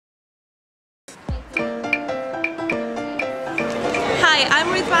Hi,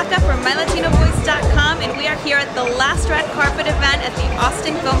 I'm Ruth Vaca from MyLatinoVoice.com, and we are here at the last red carpet event at the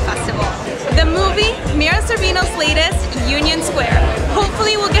Austin Film Festival. The movie, Mira Sorvino's latest, Union Square.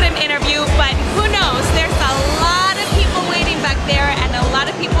 Hopefully we'll get an interview, but who knows? There's a lot of people waiting back there and a lot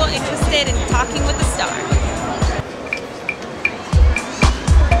of people interested in talking with the star.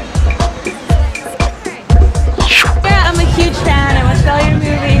 I'm a huge fan. I watched all your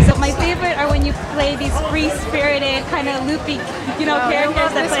movies. My favorite are when you play these free-spirited, kind of loopy,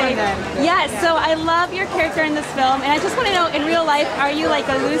 characters that play. Yes, so I love your character in this film, and I just want to know, in real life, are you like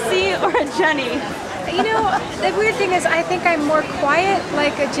a Lucy or a Jenny? You know, the weird thing is, I think I'm more quiet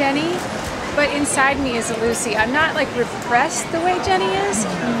like a Jenny, but inside me is a Lucy. I'm not like repressed the way Jenny is.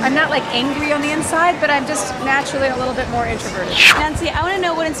 I'm not like angry on the inside, but I'm just naturally a little bit more introverted. Nancy, I want to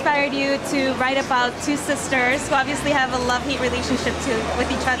know what inspired you to write about two sisters who obviously have a love-hate relationship with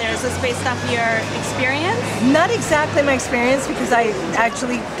each other. Is this based off your experience? Not exactly my experience, because I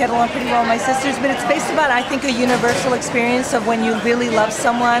actually get along pretty well with my sisters, but it's based about, I think, a universal experience of when you really love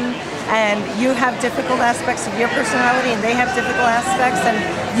someone and you have difficult aspects of your personality and they have difficult aspects, and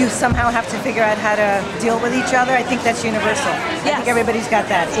you somehow have to figure out how to deal with each other. I think that's universal. Yes. I think everybody's got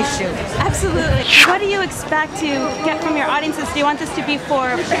that issue. Absolutely. What do you expect to get from your audiences? Do you want this to be for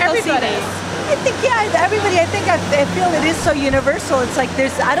everybody? I think, yeah, everybody. I think I feel it is so universal. It's like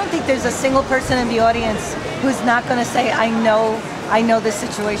I don't think there's a single person in the audience who's not going to say, I know this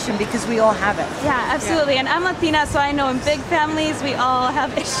situation, because we all have it. Yeah, absolutely. And I'm Latina, so I know in big families we all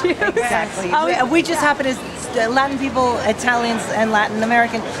have issues. Exactly. We just happen as Latin people, Italians, and Latin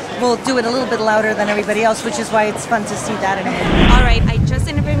American will do it a little bit louder than everybody else, which is why it's fun to see that in a movie. All right, I just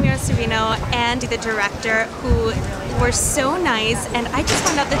interviewed Mira Sorvino and the director, who were so nice, and I just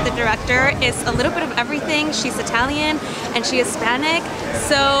found out that the director is a little bit of everything. She's Italian and she is Hispanic,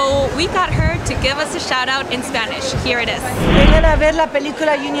 so we got her to give us a shout out in Spanish. Here it is. Vengan a ver la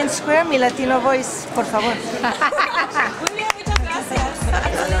película Union Square, mi Latino voice, por favor.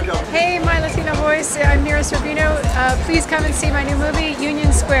 Hey, My Latino Voice, I'm Mira Sorvino. Please come and see my new movie,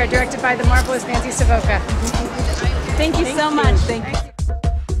 Union Square, directed by the marvelous Nancy Savoca. Thank you so much. Thank you.